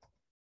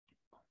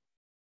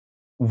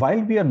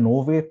 While we are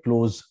nowhere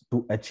close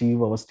to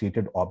achieve our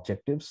stated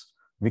objectives,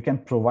 we can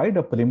provide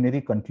a preliminary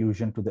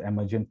conclusion to the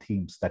emergent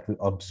themes that we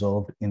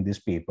observed in these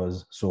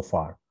papers so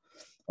far.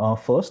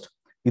 First,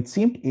 it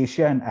seemed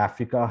Asia and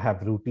Africa have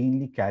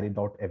routinely carried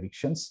out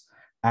evictions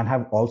and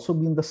have also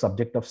been the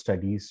subject of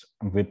studies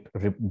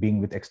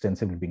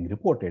extensively being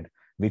reported,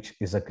 which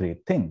is a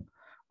great thing.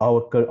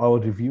 Our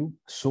review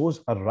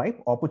shows a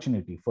ripe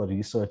opportunity for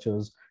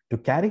researchers to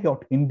carry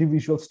out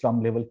individual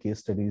slum level case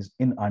studies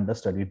in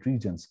understudied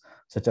regions,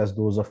 such as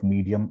those of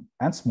medium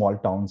and small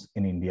towns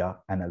in India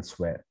and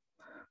elsewhere.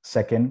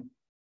 Second,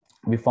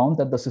 we found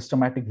that the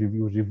systematic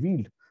review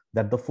revealed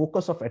that the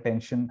focus of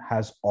attention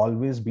has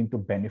always been to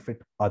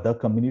benefit other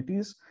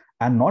communities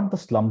and not the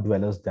slum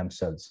dwellers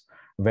themselves,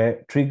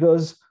 where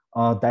triggers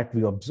that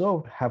we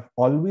observed have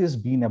always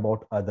been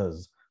about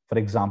others. For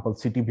example,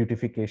 city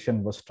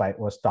beautification was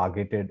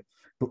targeted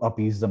to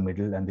appease the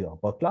middle and the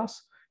upper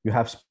class. You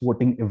have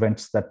sporting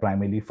events that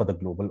primarily for the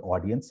global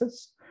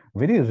audiences.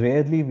 Very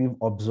rarely we've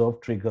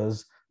observed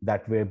triggers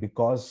that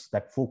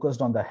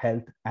focused on the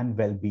health and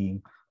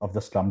well-being of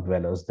the slum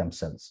dwellers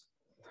themselves.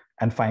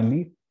 And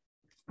finally,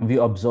 we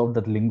observed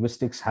that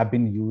linguistics have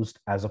been used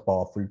as a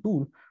powerful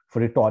tool for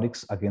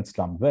rhetorics against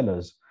slum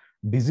dwellers.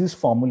 Disease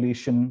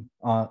formulation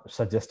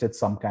suggested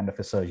some kind of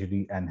a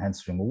surgery and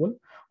hence removal,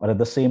 or at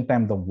the same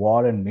time, the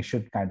war and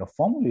mission kind of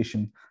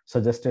formulation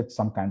suggested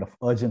some kind of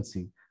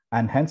urgency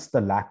and hence the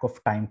lack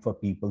of time for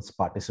people's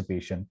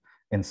participation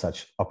in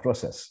such a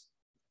process.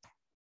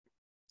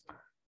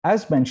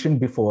 As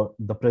mentioned before,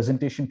 the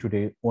presentation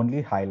today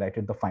only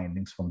highlighted the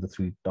findings from the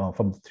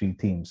three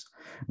themes.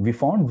 We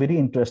found very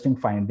interesting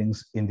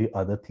findings in the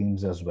other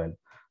themes as well.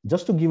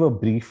 Just to give a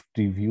brief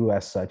preview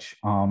as such,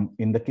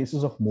 in the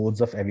cases of modes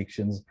of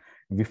evictions,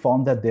 we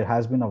found that there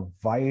has been a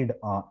wide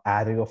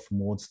array of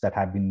modes that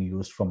have been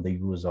used, from the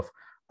use of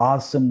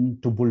arson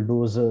to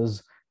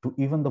bulldozers to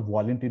even the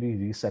voluntary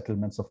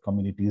resettlements of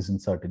communities in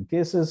certain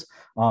cases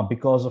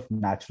because of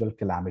natural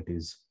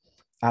calamities.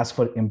 As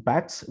for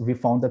impacts, we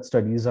found that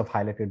studies have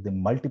highlighted the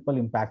multiple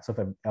impacts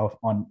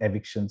on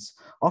evictions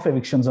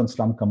on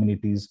slum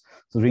communities,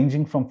 so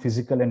ranging from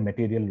physical and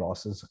material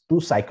losses to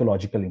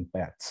psychological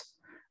impacts.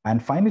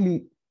 And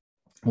finally,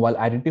 while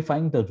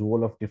identifying the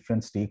role of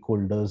different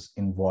stakeholders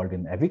involved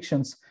in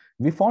evictions,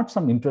 we found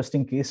some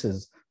interesting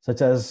cases,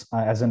 such as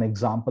an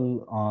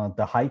example,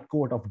 the High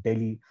Court of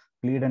Delhi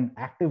played an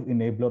active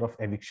enabler of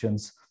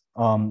evictions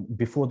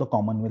before the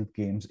Commonwealth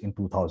Games in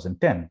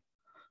 2010.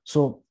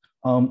 So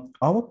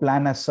our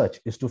plan as such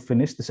is to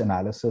finish this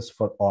analysis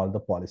for all the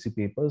policy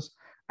papers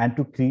and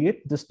to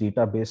create this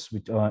database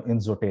which in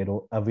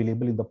Zotero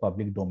available in the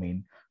public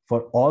domain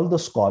for all the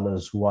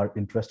scholars who are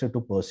interested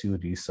to pursue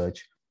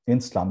research in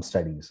slum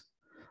studies.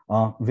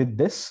 With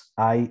this,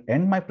 I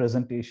end my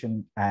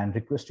presentation and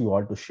request you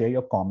all to share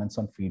your comments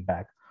and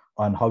feedback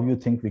on how you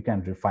think we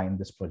can refine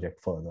this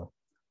project further.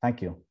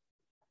 Thank you.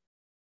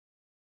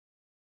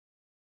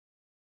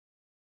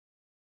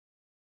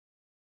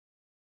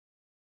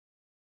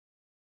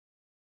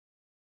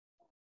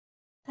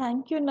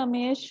 Thank you,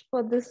 Namesh,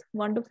 for this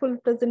wonderful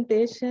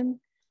presentation.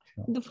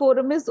 Sure. The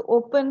forum is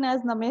open,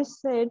 as Namesh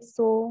said,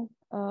 so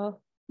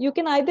you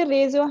can either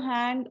raise your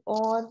hand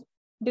or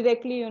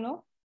directly,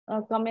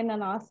 come in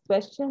and ask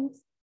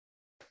questions.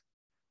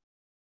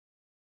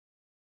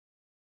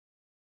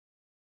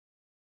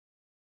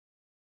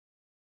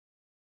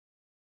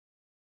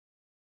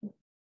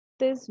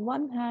 There's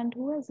one hand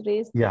who has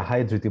raised. Yeah,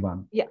 hi,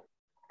 Dhritiman. Yeah,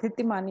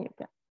 Dhritimani.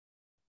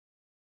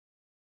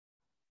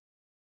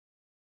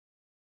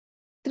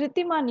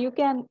 Dhritiman, you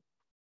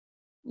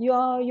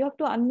have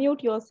to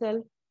unmute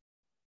yourself.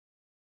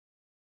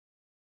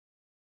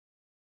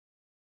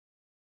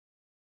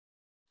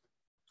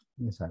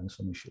 He's having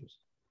some issues.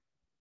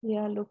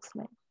 Yeah, looks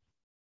like.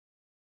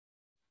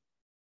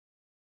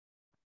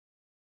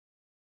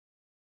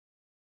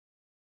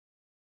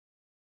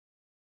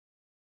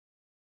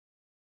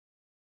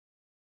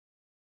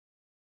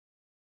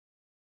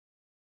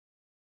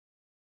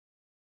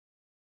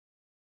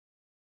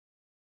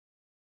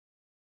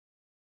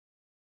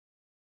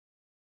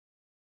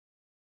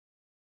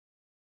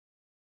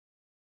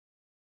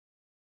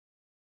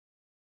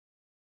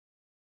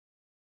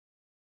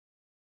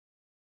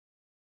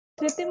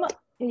 Dhritiman,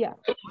 yeah.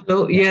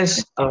 Hello,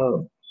 yes.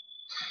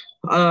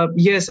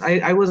 Yes,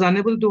 I was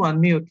unable to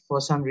unmute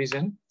for some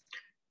reason.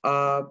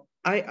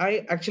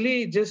 I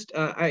actually just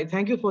I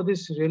thank you for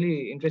this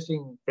really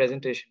interesting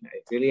presentation. I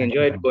really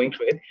enjoyed going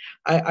through it.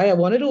 I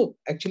wanted to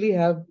actually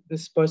have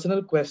this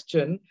personal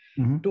question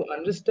to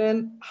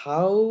understand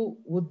how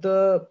would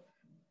the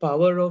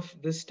power of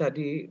this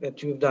study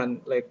that you've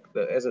done, like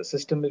as a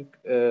systemic,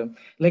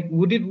 like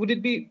would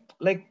it be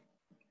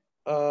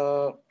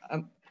uh,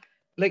 um,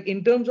 like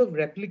in terms of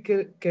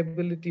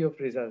replicability of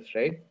results,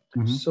 right?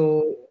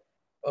 So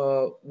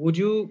would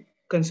you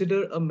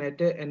consider a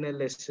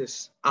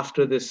meta-analysis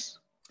after this?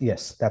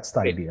 Yes, that's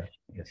the Right. idea.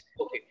 Yes.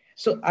 Okay.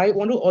 So I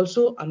want to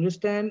also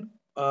understand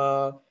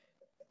uh,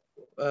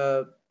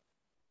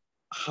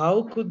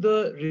 how could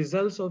the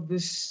results of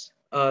this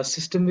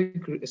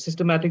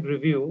systematic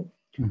review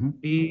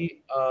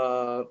be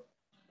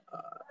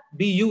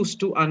be used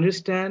to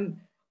understand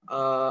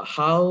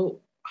how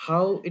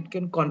it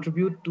can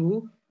contribute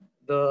to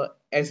the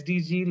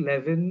SDG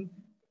 11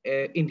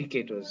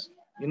 indicators.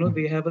 You know,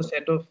 they have a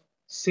set of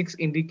 6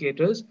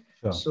 indicators.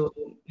 Sure. So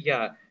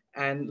yeah,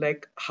 and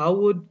like how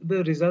would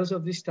the results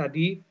of this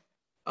study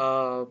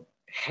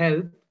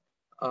help,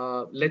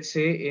 let's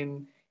say,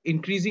 in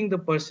increasing the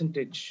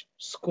percentage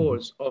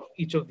scores of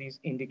each of these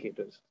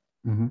indicators?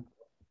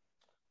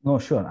 No,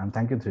 sure, and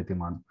thank you,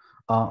 Dhritiman.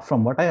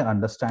 From what I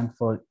understand,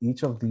 for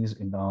each of these,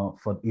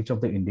 for each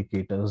of the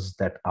indicators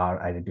that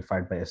are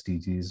identified by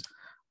SDGs,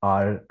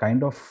 are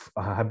kind of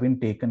have been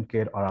taken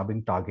care or are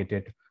being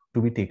targeted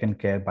to be taken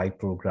care by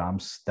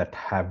programs that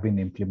have been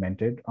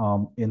implemented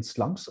in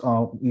slums,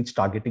 each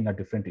targeting a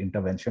different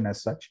intervention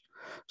as such.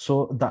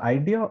 So the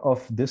idea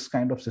of this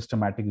kind of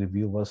systematic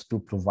review was to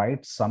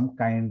provide some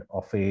kind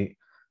of a,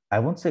 I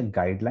won't say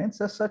guidelines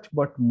as such,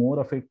 but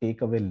more of a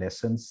takeaway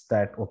lessons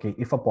that, okay,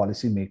 if a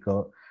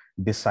policymaker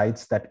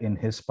decides that in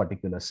his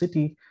particular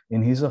city,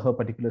 in his or her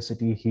particular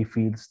city, he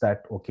feels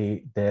that,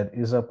 okay, there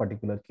is a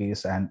particular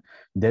case and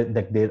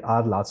there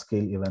are large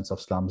scale events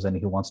of slums and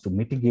he wants to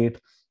mitigate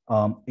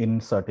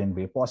in certain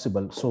way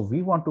possible. So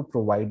we want to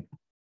provide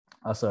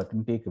a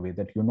certain takeaway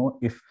that,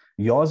 if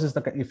yours is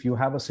if you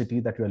have a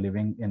city that you're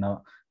living in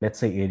a, let's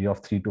say, area of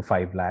 3 to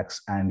 5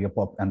 lakhs and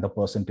and the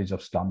percentage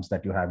of slums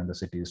that you have in the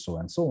city is so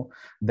and so,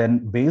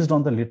 then based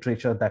on the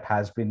literature that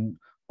has been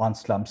on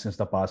slums since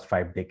the past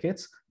 5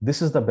 decades,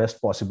 this is the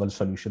best possible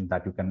solution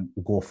that you can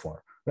go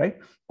for, right?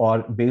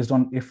 Or based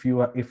on if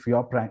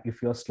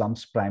your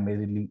slums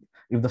primarily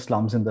if the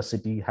slums in the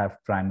city have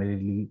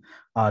primarily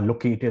are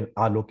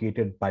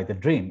located by the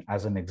drain,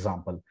 as an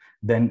example,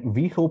 then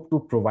we hope to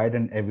provide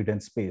an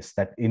evidence base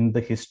that in the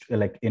history,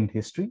 like in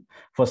history,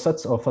 for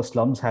such for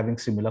slums having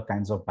similar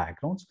kinds of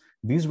backgrounds,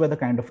 these were the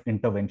kind of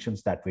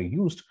interventions that were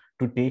used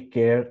to take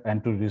care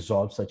and to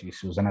resolve such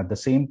issues, and at the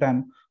same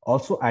time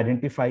also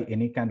identify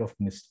any kind of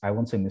I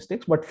won't say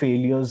mistakes, but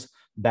failures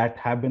that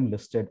have been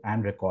listed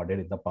and recorded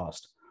in the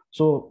past.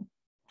 So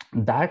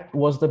that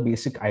was the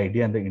basic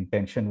idea and the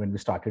intention when we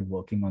started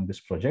working on this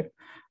project.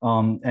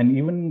 And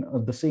even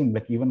the same,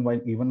 like even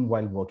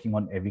while working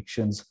on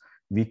evictions,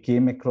 we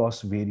came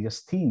across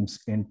various themes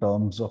in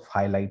terms of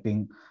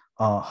highlighting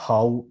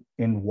how,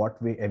 in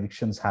what way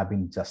evictions have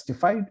been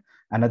justified.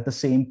 And at the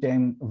same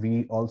time,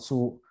 we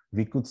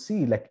could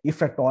see, like,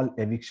 if at all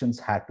evictions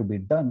had to be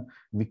done,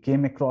 we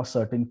came across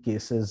certain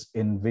cases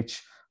in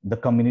which the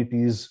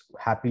communities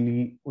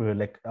happily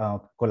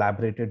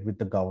collaborated with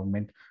the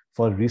government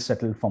for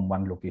resettle from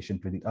one location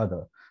to the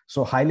other.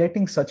 So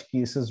highlighting such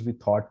cases, we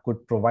thought,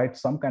 could provide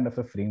some kind of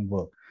a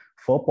framework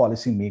for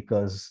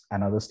policymakers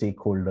and other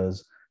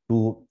stakeholders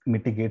to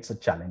mitigate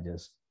such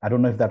challenges. I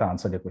don't know if that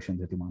answered your question,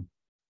 Dhitiman.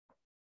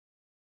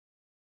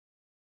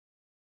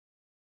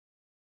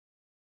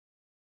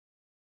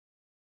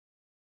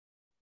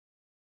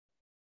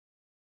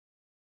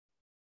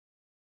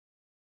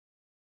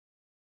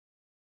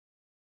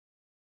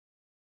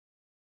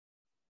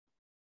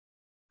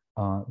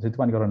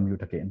 Dhitiman, you're on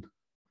mute again.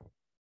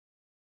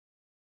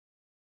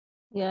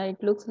 Yeah,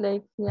 it looks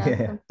like he has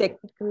some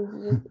technical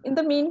issues. In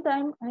the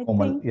meantime, I think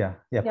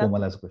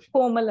Komal has a question.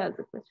 Komal has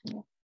a question.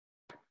 Yeah.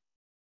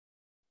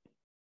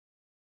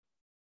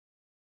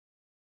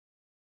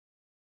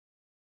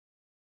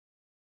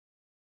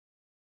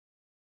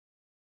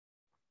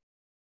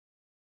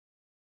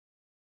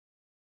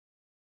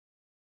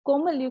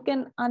 Komal, you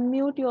can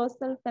unmute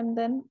yourself and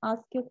then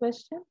ask your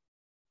question.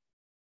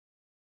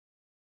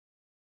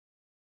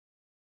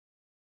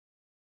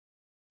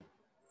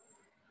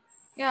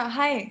 Yeah,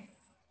 hi.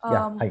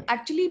 Hi.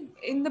 Actually,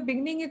 in the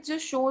beginning, it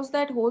just shows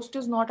that host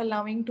is not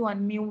allowing to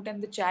unmute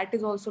and the chat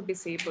is also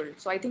disabled.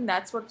 So I think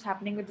that's what's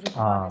happening with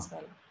Rituman as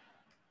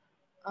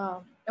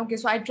well. Okay,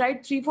 so I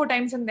tried 3-4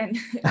 times and then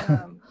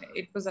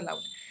it was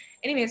allowed.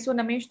 Anyway, so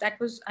Namesh, that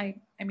was, I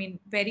mean,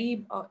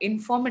 very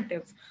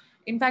informative.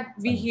 In fact,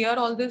 we hear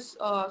all this.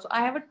 So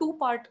I have a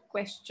 2-part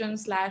question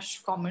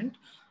 / comment.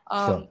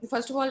 Sure.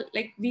 First of all,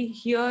 like, we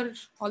hear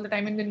all the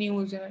time in the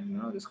news,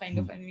 this kind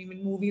of, and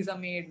even movies are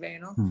made where,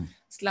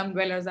 slum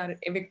dwellers are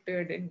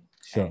evicted in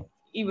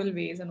evil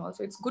ways, and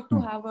also it's good to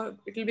have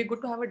it'll be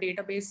good to have a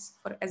database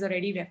as a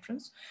ready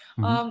reference.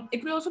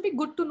 It will also be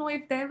good to know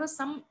if there was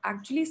some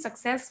actually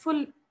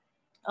successful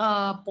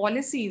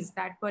policies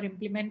that were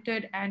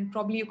implemented, and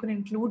probably you can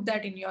include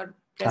that in your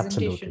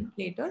presentation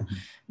later,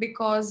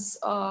 because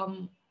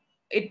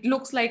it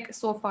looks like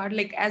so far,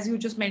 like as you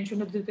just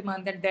mentioned,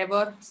 Udhitiman, that there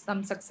were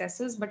some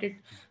successes, but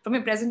from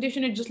your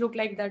presentation, it just looked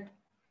like that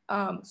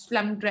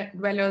slum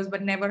dwellers were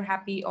never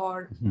happy,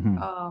 or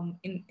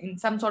in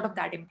some sort of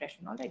that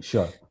impression. All right.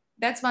 Sure.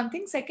 That's one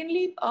thing.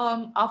 Secondly,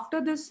 after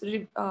this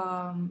lit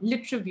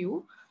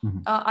review,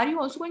 are you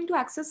also going to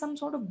access some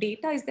sort of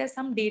data? Is there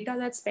some data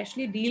that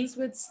specially deals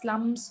with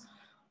slums,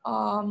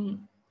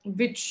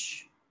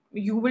 which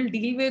you will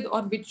deal with,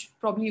 or which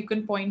probably you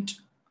can point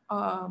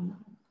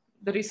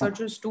the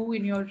researchers to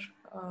in your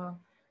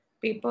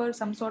paper,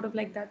 some sort of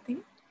like that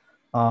thing?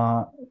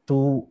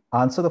 To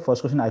answer the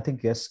first question, I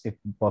think, yes, it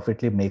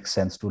perfectly makes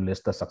sense to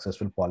list the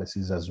successful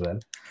policies as well.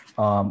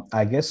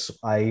 I guess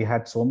I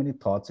had so many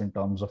thoughts in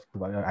terms of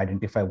to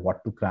identify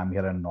what to cram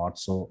here and not.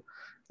 So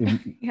in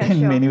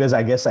many ways,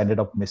 I guess I ended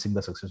up missing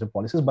the successful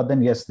policies. But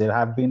then, yes, there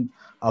have been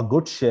a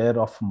good share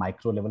of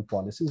micro level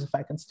policies, if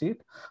I can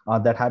state,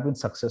 that have been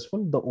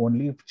successful. The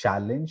only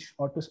challenge,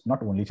 or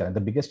not only challenge,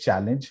 the biggest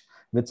challenge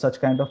with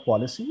such kind of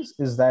policies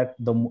is that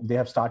they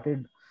have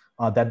started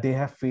that they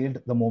have failed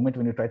the moment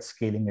when you tried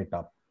scaling it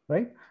up,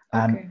 right?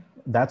 And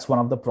that's one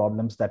of the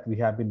problems that we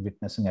have been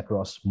witnessing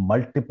across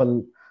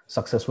multiple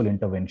successful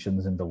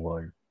interventions in the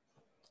world.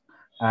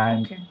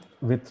 And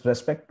with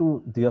respect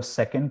to your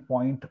second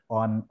point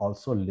on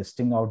also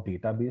listing out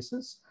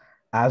databases,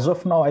 as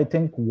of now, I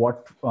think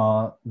what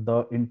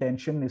the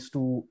intention is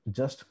to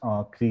just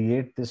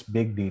create this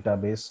big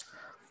database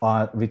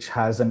which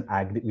has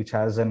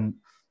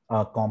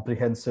a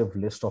comprehensive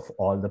list of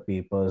all the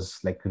papers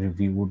like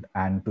reviewed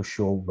and to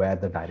show where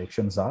the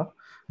directions are.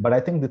 But I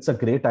think it's a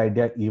great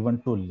idea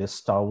even to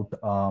list out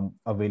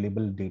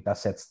available data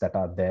sets that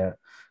are there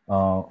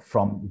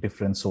from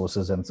different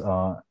sources and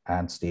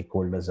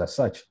stakeholders as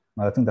such.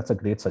 I think that's a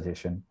great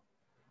suggestion.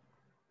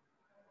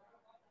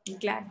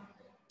 Glad.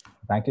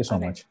 Thank you so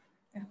much.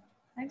 Yeah.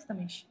 Thanks,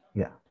 Namesh.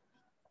 Yeah.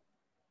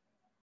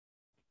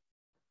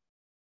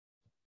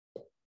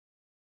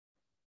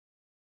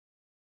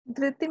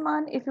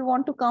 Dhitiman, if you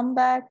want to come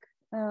back.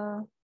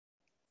 No,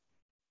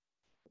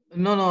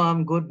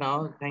 I'm good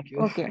now. Thank you.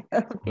 Okay.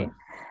 Okay.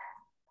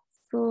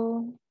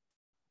 So.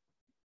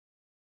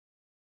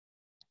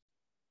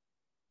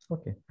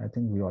 Okay, I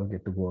think we all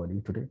get to go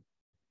early today.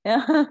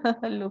 Yeah,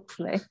 looks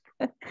like.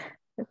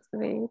 That's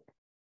great.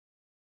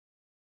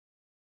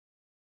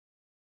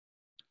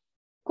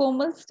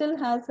 Komal still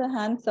has her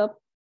hands up.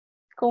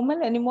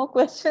 Komal, any more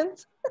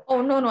questions?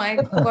 Oh, no, I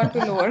forgot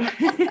to lower.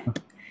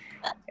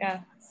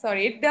 Yeah,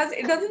 sorry. It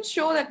doesn't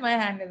show that my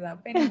hand is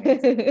up.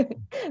 Anyways.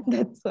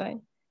 That's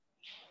fine.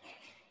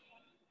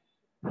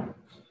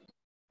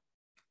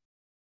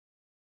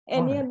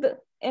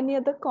 Any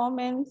other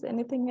comments?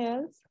 Anything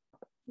else?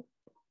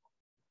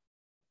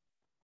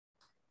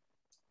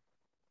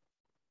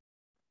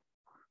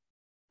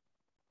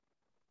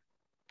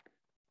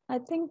 I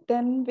think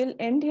then we'll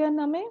end here,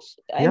 Namesh.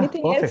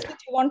 Anything else that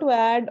you want to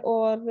add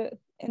or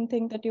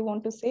anything that you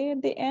want to say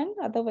at the end?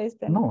 Otherwise,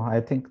 then. No,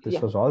 I think this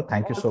was all.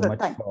 Thank you so much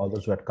for all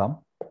those who had come.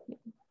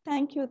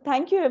 Thank you.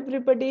 Thank you,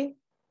 everybody.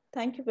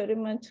 Thank you very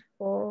much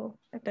for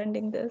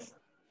attending this.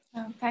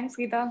 Thanks,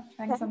 Geeta.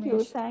 Thanks, Thank Namesh.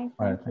 you.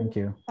 Thank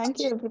you. Thank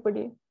you,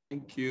 everybody.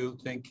 Thank you.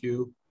 Thank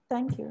you.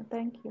 Thank you.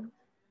 Thank you.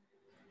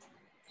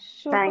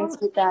 Thanks,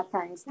 Geeta.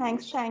 Thanks.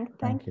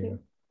 Thank you.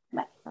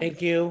 Bye.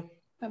 Thank you.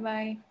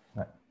 Bye-bye.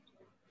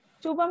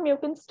 Shubham, you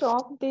can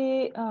stop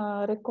the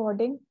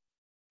recording.